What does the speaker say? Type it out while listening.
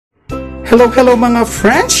Hello mga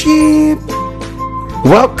friendship!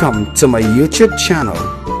 Welcome to my YouTube channel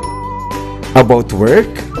about work,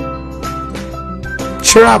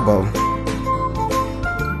 travel,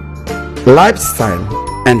 lifestyle,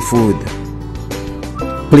 and food.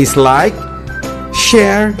 Please like,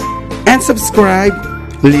 share, and subscribe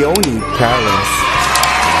Leonie Paris.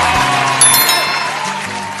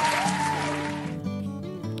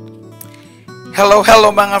 Hello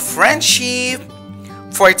mga friendship!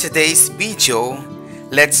 For today's video,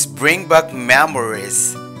 let's bring back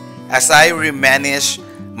memories as I reminisce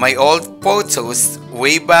my old photos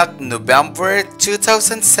way back November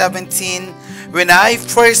 2017 when I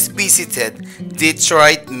first visited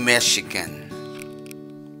Detroit, Michigan.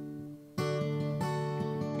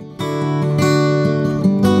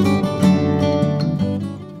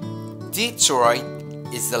 Detroit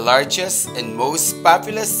is the largest and most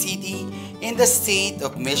populous city in the state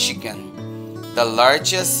of Michigan, the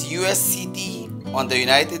largest U.S. city on the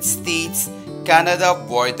United States-Canada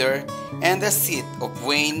border and the seat of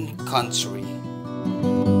Wayne County.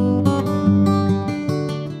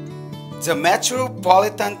 The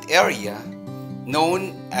metropolitan area,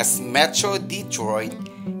 known as Metro Detroit,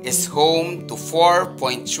 is home to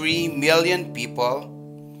 4.3 million people,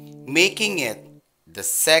 making it the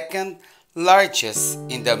second largest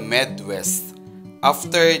in the Midwest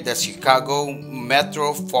after the Chicago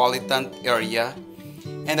metropolitan area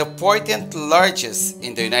and the 14th largest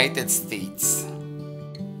in the United States.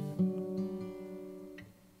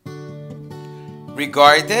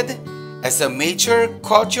 Regarded as a major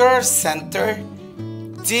cultural center,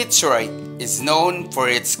 Detroit is known for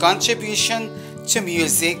its contribution to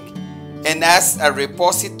music and as a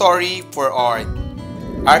repository for art,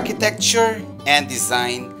 architecture, and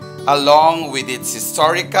design, along with its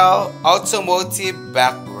historical automotive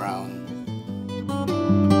background.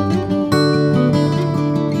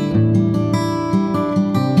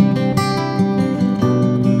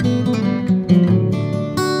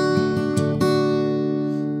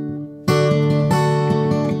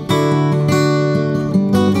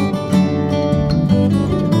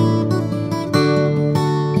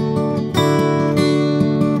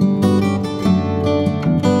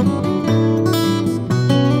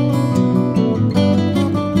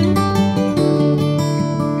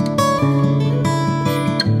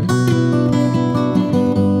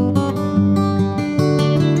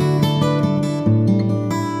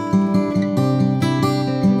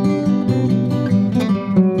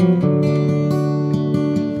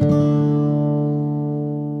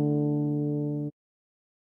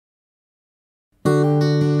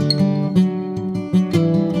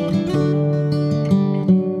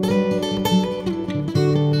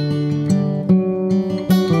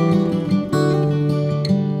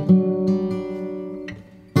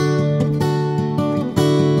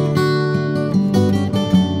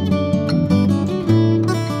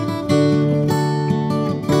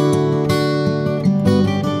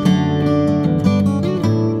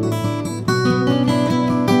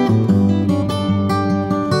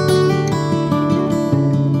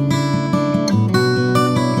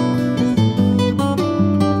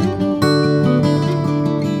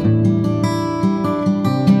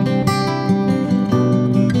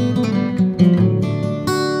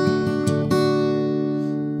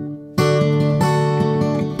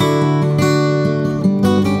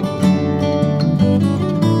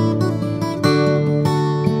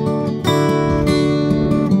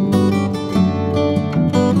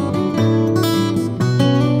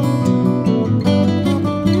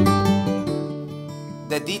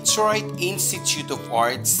 The Detroit Institute of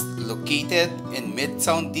Arts, located in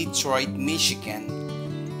Midtown Detroit, Michigan,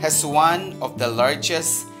 has one of the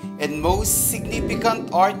largest and most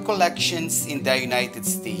significant art collections in the United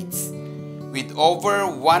States. With over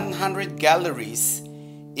 100 galleries,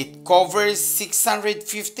 it covers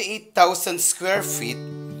 658,000 square feet,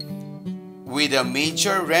 with a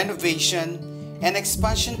major renovation and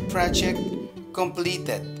expansion project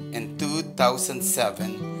completed in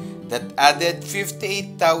 2007 that added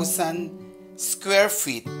 58,000 square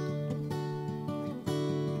feet.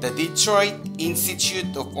 The Detroit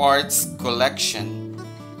Institute of Arts collection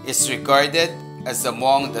is regarded as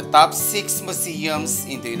among the top 6 museums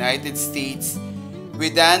in the United States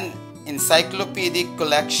with an encyclopedic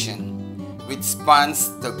collection which spans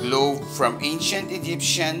the globe from ancient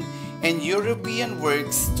Egyptian and European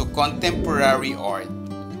works to contemporary art.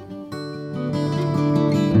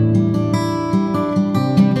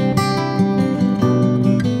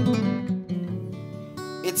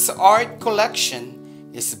 Its art collection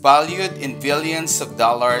is valued in billions of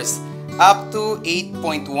dollars up to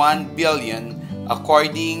 $8.1 billion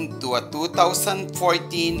according to a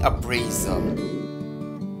 2014 appraisal.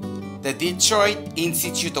 The Detroit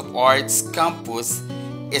Institute of Arts campus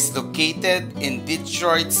is located in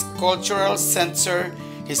Detroit's Cultural Center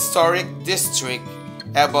Historic District,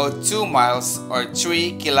 about 2 miles or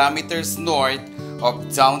 3 kilometers north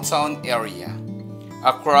of downtown area,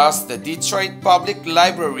 across the Detroit Public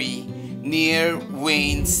Library near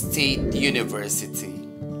Wayne State University.